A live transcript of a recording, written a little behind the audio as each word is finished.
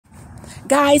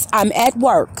Guys, I'm at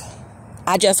work.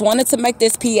 I just wanted to make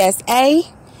this PSA.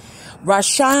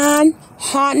 Rashad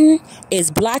Haughton is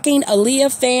blocking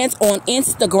Aaliyah fans on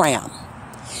Instagram.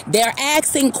 They're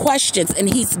asking questions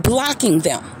and he's blocking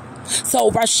them.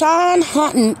 So Rashad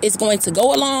Haughton is going to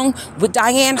go along with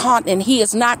Diane Haughton and he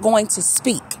is not going to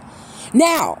speak.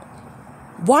 Now,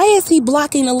 why is he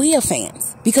blocking Aaliyah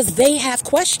fans? Because they have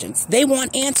questions they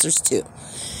want answers to.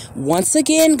 Once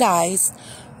again, guys,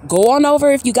 go on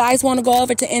over if you guys want to go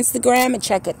over to Instagram and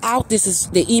check it out. This is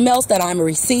the emails that I'm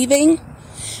receiving.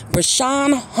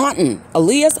 Rashad Haughton,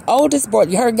 Aaliyah's oldest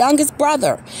brother, her youngest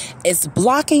brother, is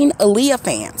blocking Aaliyah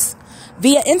fans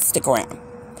via Instagram.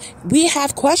 We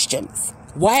have questions.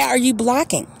 Why are you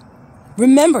blocking?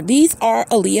 Remember, these are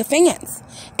Aaliyah fans,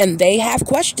 and they have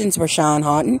questions, Rashad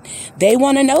Haughton. They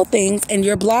want to know things, and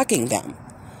you're blocking them.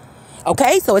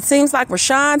 Okay, so it seems like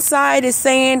Rashad's side is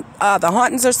saying, the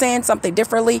Haughton's are saying something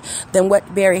differently than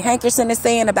what Barry Hankerson is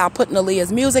saying about putting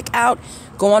Aaliyah's music out.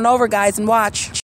 Go on over, guys, and watch.